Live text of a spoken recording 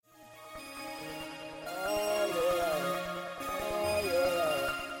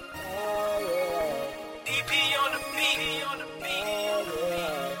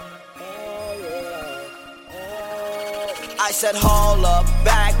I said hold up,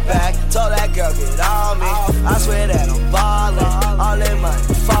 back, told that girl get on me. I swear that I'm ballin', all that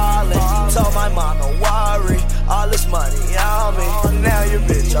money fallin'. Told my mom don't worry, all this money on me. Now your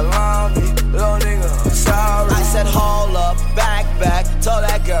bitch alone me, little nigga I'm sorry. I said hold up, back, told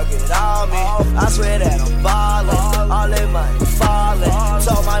that girl get on me. I swear that I'm ballin', all that money fallin'.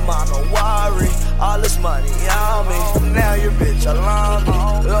 Told my mom don't worry, all this money on me. Now your bitch alone me,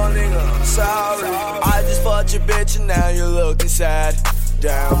 little nigga I'm sorry. I just fucked your bitch and now you're looking sad.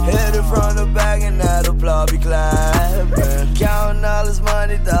 Damn, hit it from the back and now the blood be clapping. Counting all this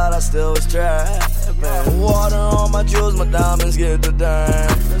money, thought I still was trapping. Water on my jewels, my diamonds get the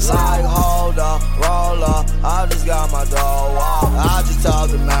dance. Like hold up, roll up, I just got my dough off. I just talk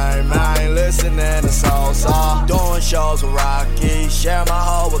to man, I ain't listening to so doing shows with Rocky, share my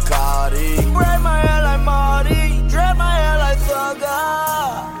hoe with Cardi. Braid my hair like Marty, dread my hair like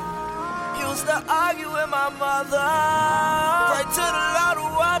Thugger. Used to argue with my mother. Pray to the Lord to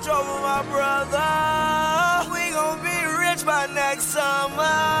watch over my brother. We gon' be rich by next summer.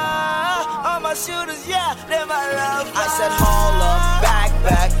 All my shooters, yeah, they my love. I said hold up, back,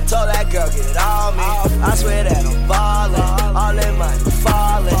 told that girl get on me. I swear that I'm ballin', all that money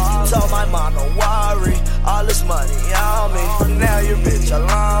fallin'. Told my mom don't worry, all this money on me. Now your bitch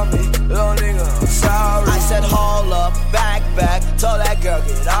alone me, little nigga I'm sorry. I said hold up, back, told that girl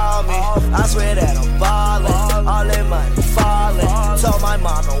get on me. I swear that I'm ballin', all that money fallin'. Told my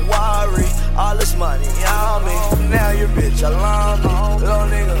mom don't worry, all this money on me. Now your bitch alone me, little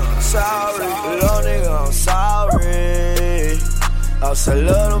nigga I'm sorry. Little nigga I'm sorry. I said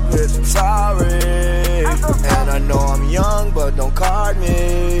little bitch I'm sorry. And I know I'm young but don't card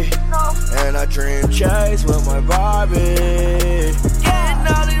me. And I dream chase with my Barbie. Getting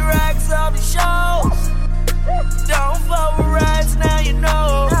all these racks off these shows. Don't fuck with rats, now you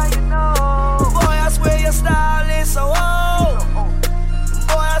know. Boy, I swear your style is so old.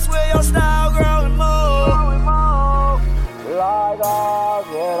 Boy, I swear your style growing more. Like, oh,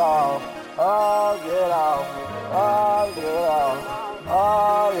 get off. Oh, get off. Oh, get off.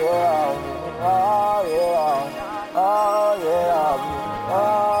 Oh, get off. Oh, get off. Oh, get off.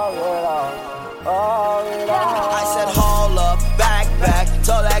 Oh, get off. Oh, get off. I said hold up, back,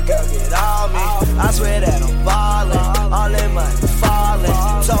 told that girl get on me. I swear that I'm ballin', all that money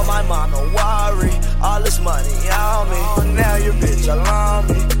fallin'. Told my mom don't worry, all this money on me. Now your bitch alone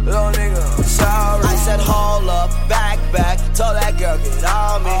me, little nigga I'm sorry. I said hold up, back, told that girl get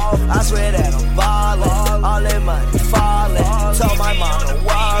on me. I swear that I'm ballin', all that money fallin'. Told my mom don't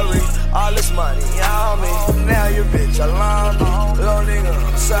worry, all this money on me. Now your bitch alone me.